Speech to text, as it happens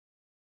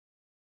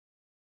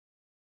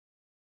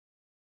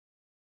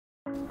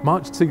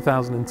March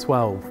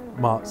 2012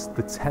 marks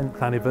the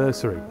 10th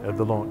anniversary of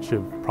the launch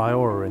of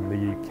Priora in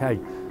the UK.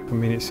 I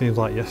mean, it seems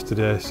like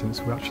yesterday since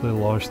we actually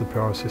launched the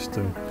Priora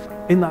system.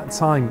 In that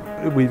time,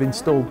 we've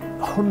installed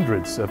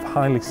hundreds of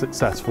highly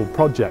successful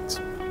projects.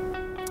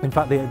 In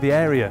fact, the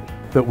area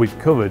that we've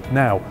covered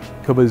now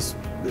covers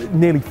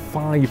nearly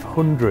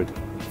 500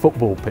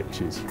 football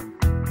pitches.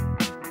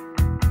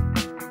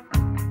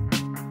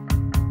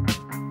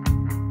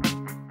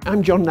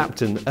 I'm John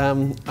Knapton.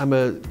 I'm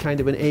a kind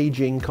of an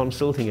ageing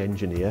consulting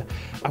engineer.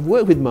 I've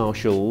worked with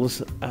Marshalls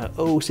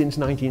since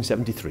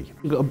 1973.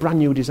 We've got a brand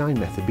new design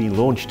method being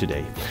launched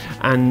today,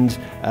 and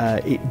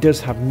it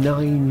does have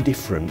 9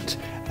 different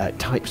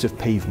types of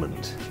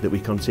pavement that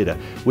we consider,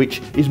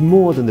 which is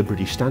more than the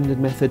British standard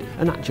method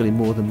and actually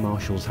more than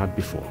Marshalls had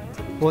before.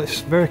 Well,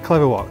 it's very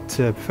clever what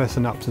Professor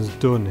Knapton's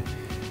done.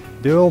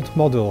 The old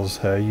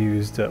models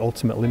used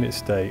ultimate limit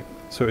state,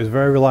 so it was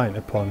very reliant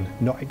upon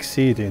not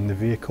exceeding the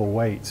vehicle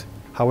weight.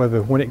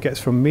 However, when it gets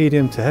from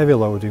medium to heavy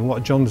loading,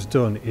 what John's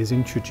done is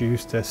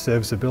introduced a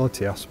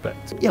serviceability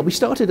aspect. Yeah, we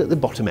started at the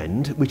bottom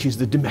end, which is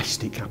the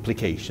domestic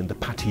application, the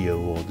patio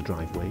or the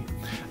driveway,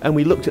 and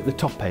we looked at the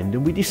top end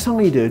and we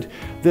decided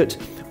that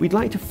we'd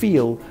like to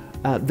feel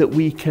that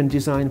we can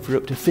design for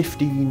up to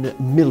 15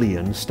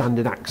 million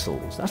standard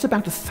axles. That's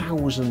about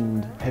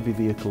 1,000 heavy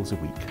vehicles a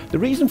week. The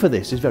reason for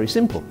this is very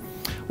simple.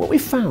 What we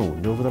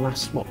found over the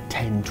last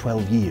 10,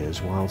 12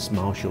 years, whilst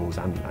Marshalls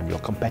and your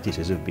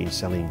competitors have been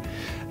selling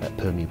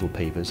permeable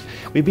pavers,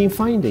 we've been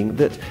finding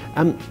that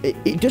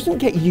it doesn't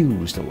get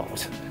used a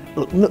lot.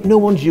 Look, no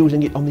one's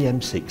using it on the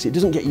M6. It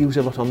doesn't get used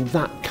a lot on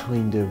that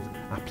kind of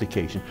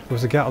application. There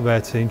was a gap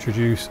there to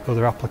introduce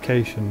other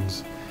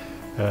applications.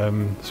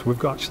 So we've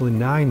got actually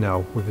 9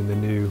 now within the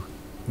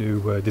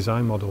new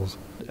design models.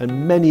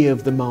 And many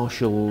of the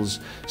Marshalls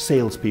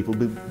salespeople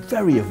will be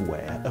very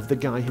aware of the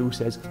guy who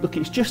says, look,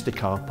 it's just a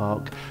car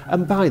park,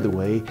 and by the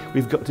way,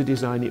 we've got to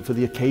design it for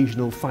the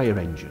occasional fire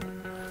engine.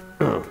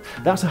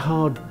 That's a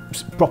hard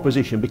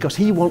proposition because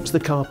he wants the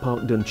car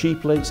park done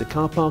cheaply. It's a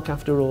car park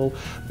after all,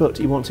 but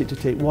he wants it to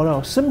take what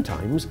are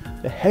sometimes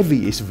the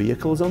heaviest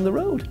vehicles on the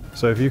road.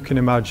 So if you can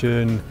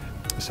imagine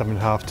a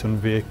 7.5 ton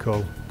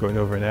vehicle going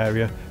over an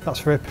area, that's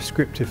very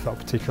prescriptive for that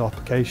particular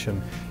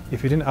application.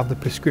 If you didn't have the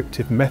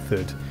prescriptive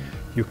method,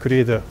 you could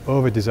either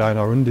over-design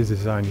or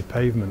under-design your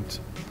pavement.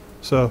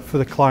 So for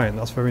the client,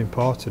 that's very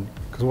important,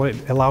 because what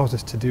it allows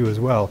us to do as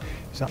well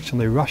is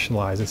actually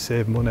rationalise and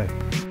save money.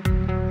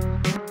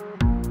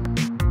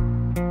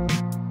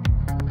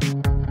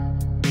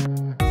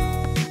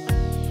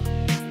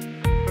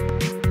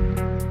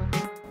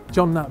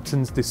 John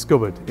Knapton's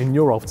discovered in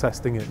Urolf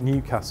testing at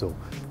Newcastle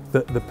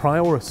that the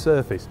Priora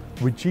surface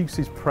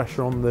reduces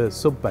pressure on the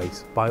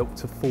subbase by up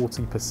to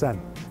 40%.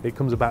 It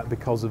comes about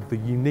because of the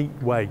unique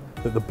way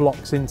that the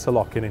blocks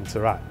interlock and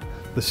interact.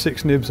 There's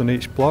 6 nibs on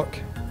each block.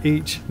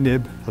 Each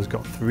nib has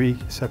got 3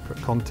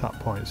 separate contact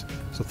points,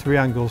 so 3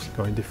 angles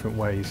going different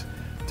ways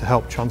to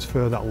help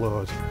transfer that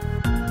load.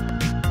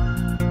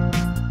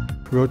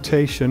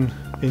 Rotation,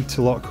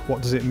 interlock,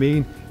 what does it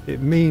mean?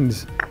 It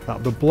means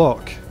that the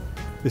block,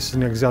 this is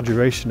an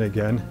exaggeration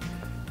again,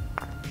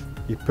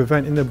 you're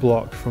preventing the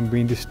block from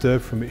being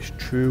disturbed from its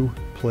true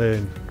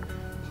plane.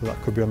 So that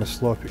could be on a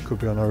slope, it could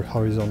be on a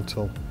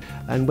horizontal.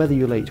 And whether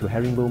you lay it to a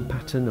herringbone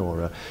pattern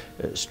or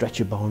a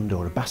stretcher bond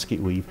or a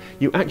basket weave,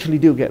 you actually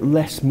do get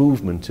less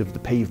movement of the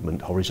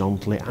pavement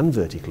horizontally and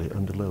vertically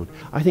under load.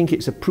 I think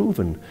it's a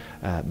proven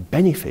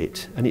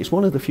benefit, and it's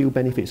one of the few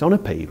benefits on a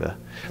paver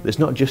that's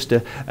not just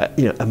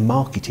a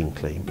marketing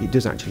claim. It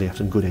does actually have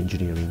some good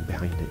engineering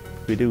behind it.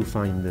 We do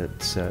find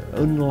that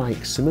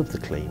unlike some of the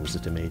claims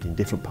that are made in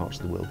different parts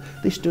of the world,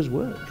 this does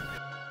work.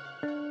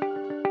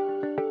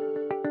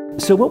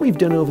 So what we've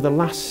done over the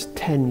last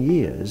 10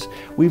 years,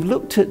 we've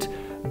looked at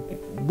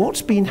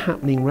what's been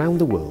happening around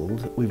the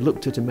world. We've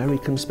looked at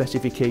American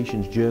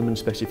specifications, German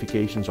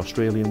specifications,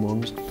 Australian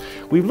ones.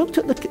 We've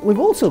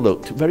also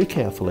looked very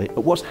carefully at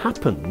what's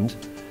happened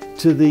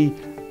to the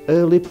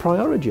early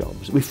Priora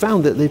jobs. We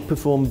found that they've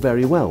performed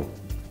very well.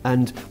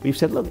 And we've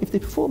said, look, if they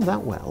perform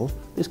that well,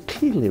 there's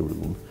clearly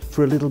room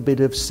for a little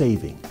bit of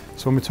saving.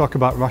 So when we talk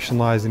about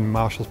rationalising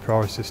Marshall's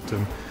Priora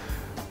system,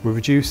 we're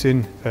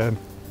reducing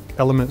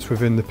elements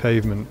within the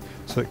pavement.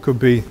 So it could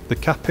be the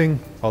capping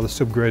or the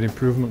subgrade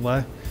improvement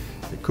layer,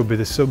 it could be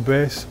the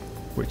subbase,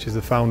 which is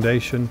the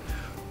foundation,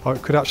 or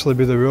it could actually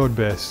be the road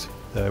base,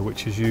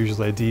 which is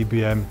usually a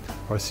DBM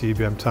or a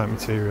CBM type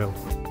material.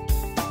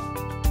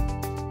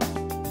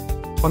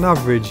 On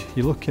average,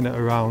 you're looking at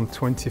around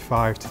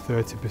 25 to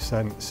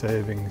 30%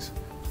 savings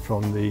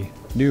from the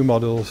new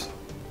models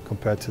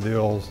compared to the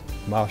old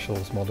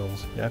Marshalls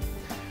models. Yeah?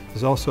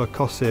 There's also a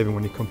cost saving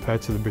when you compare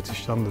to the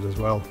British standard as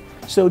well.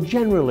 So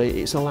generally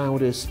it's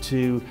allowed us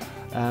to,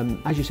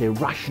 as you say,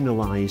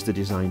 rationalise the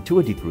design to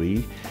a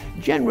degree,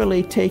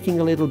 generally taking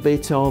a little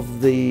bit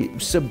of the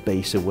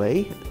subbase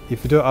away.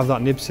 If you don't have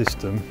that nib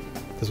system,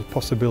 there's a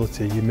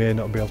possibility you may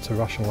not be able to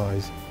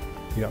rationalise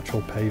the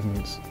actual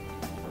pavements.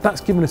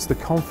 That's given us the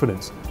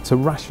confidence to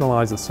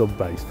rationalise the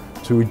subbase,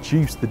 to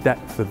reduce the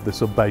depth of the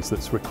subbase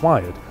that's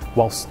required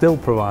while still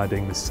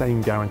providing the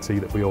same guarantee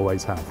that we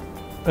always have.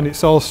 And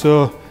it's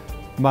also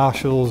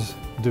Marshall's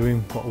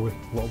doing what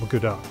we're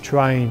good at,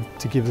 trying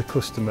to give the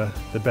customer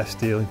the best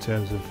deal in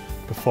terms of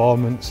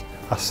performance,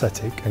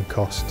 aesthetic and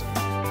cost.